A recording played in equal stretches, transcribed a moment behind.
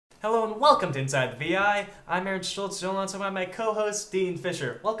Hello and welcome to Inside the VI. I'm Aaron Schultz, joined alongside my co-host, Dean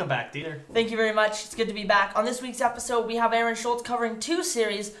Fisher. Welcome back, Diener. Thank you very much. It's good to be back. On this week's episode, we have Aaron Schultz covering two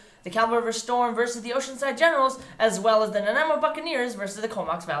series, the Campbell River Storm versus the Oceanside Generals, as well as the Nanaimo Buccaneers versus the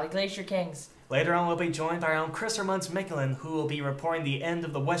Comox Valley Glacier Kings. Later on, we'll be joined by our own Christopher Munz-Mickelin, who will be reporting the end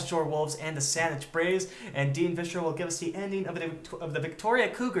of the West Shore Wolves and the Saanich Braves, and Dean Fisher will give us the ending of the Victoria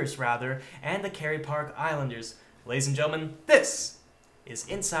Cougars, and the Kerry Park Islanders. Ladies and gentlemen, this is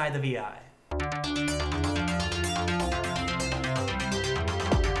Inside the VI.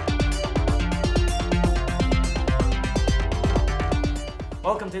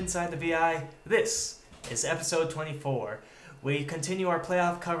 Welcome to Inside the VI. This is episode 24. We continue our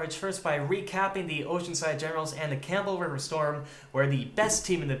playoff coverage first by recapping the Oceanside Generals and the Campbell River Storm, where the best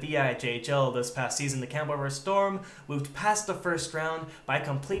team in the VIJHL this past season, the Campbell River Storm, moved past the first round by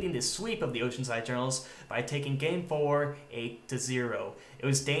completing the sweep of the Oceanside Generals by taking Game 4 8-0. It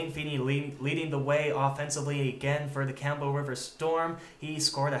was Dane Feeney leading the way offensively again for the Campbell River Storm. He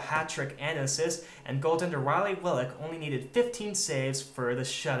scored a hat trick and an assist, and goaltender Riley Willick only needed 15 saves for the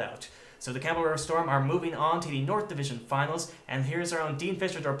shutout. So the Campbell River Storm are moving on to the North Division Finals, and here's our own Dean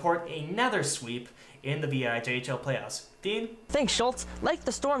Fisher to report another sweep in the VIJHL playoffs. Dean? Thanks, Schultz. Like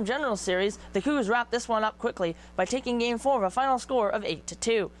the Storm General Series, the Cougars wrapped this one up quickly by taking Game 4 with a final score of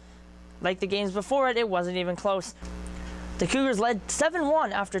 8-2. Like the games before it, it wasn't even close. The Cougars led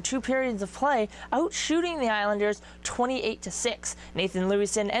 7-1 after 2 periods of play, outshooting the Islanders 28-6. Nathan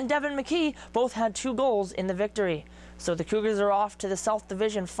Lewison and Devin McKee both had 2 goals in the victory. So the Cougars are off to the South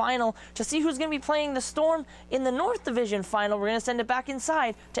Division Final. To see who's going to be playing the Storm in the North Division Final, we're going to send it back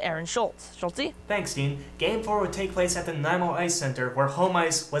inside to Aaron Schultz. Schultze? Thanks, Dean. Game 4 would take place at the Nanaimo Ice Center, where home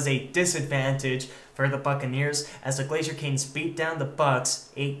ice was a disadvantage for the Buccaneers as the Glacier Kings beat down the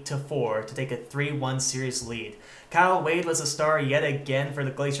Bucks 8-4 to take a 3-1 series lead. Kyle Wade was a star yet again for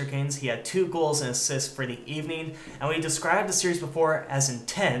the Glacier Kings. He had 2 goals and assists for the evening, and we described the series before as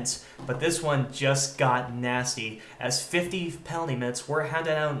intense, but this one just got nasty, as 50 penalty minutes were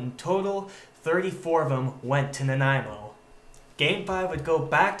handed out in total. 34 of them went to Nanaimo. Game 5 would go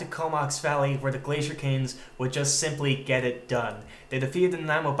back to Comox Valley, where the Glacier Kings would just simply get it done. They defeated the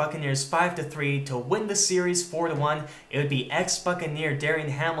Nanaimo Buccaneers 5-3 to win the series 4-1. It would be ex-Buccaneer Darian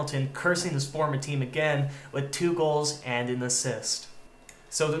Hamilton cursing his former team again with 2 goals and an assist.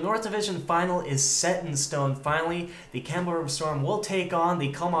 So the North Division Final is set in stone finally. The Campbell River Storm will take on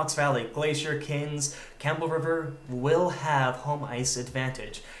the Comox Valley Glacier Kings. Campbell River will have home ice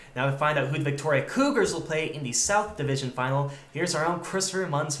advantage. Now to find out who the Victoria Cougars will play in the South Division Final, here's our own Christopher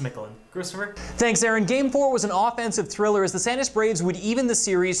Munz-Mickelin. Christopher? Thanks, Aaron. Game 4 was an offensive thriller as the Saanich Braves would even the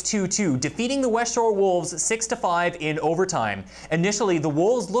series 2-2, defeating the West Shore Wolves 6-5 in overtime. Initially, the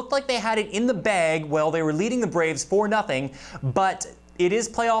Wolves looked like they had it in the bag while they were leading the Braves 4-0, but it is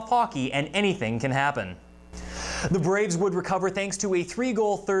playoff hockey and anything can happen. The Braves would recover thanks to a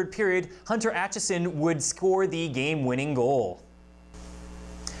 3-goal third period. Hunter Atchison would score the game-winning goal.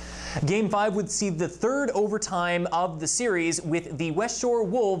 Game 5 would see the third overtime of the series, with the West Shore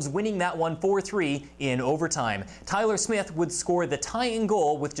Wolves winning that one 4-3 in overtime. Tyler Smith would score the tying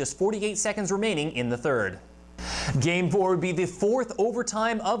goal with just 48 seconds remaining in the third. Game 4 would be the 4th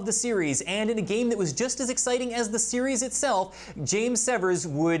overtime of the series, and in a game that was just as exciting as the series itself, James Severs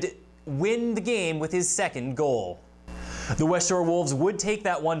would win the game with his 2nd goal. The West Shore Wolves would take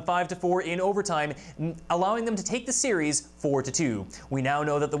that one 5-4 in overtime, allowing them to take the series 4-2. We now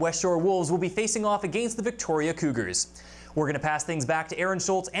know that the West Shore Wolves will be facing off against the Victoria Cougars. We're going to pass things back to Aaron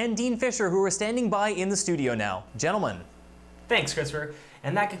Schultz and Dean Fisher, who are standing by in the studio now. Gentlemen. Thanks, Christopher.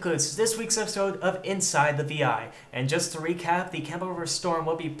 And that concludes this week's episode of Inside the VI. And just to recap, the Campbell River Storm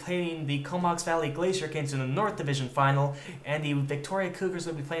will be playing the Comox Valley Glacier Kings in the North Division Final, and the Victoria Cougars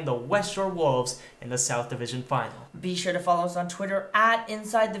will be playing the West Shore Wolves in the South Division Final. Be sure to follow us on Twitter at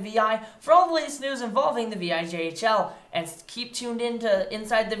Inside the VI for all the latest news involving the VIJHL, and keep tuned in to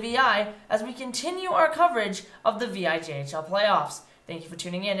Inside the VI as we continue our coverage of the VIJHL playoffs. Thank you for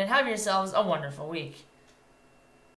tuning in, and have yourselves a wonderful week.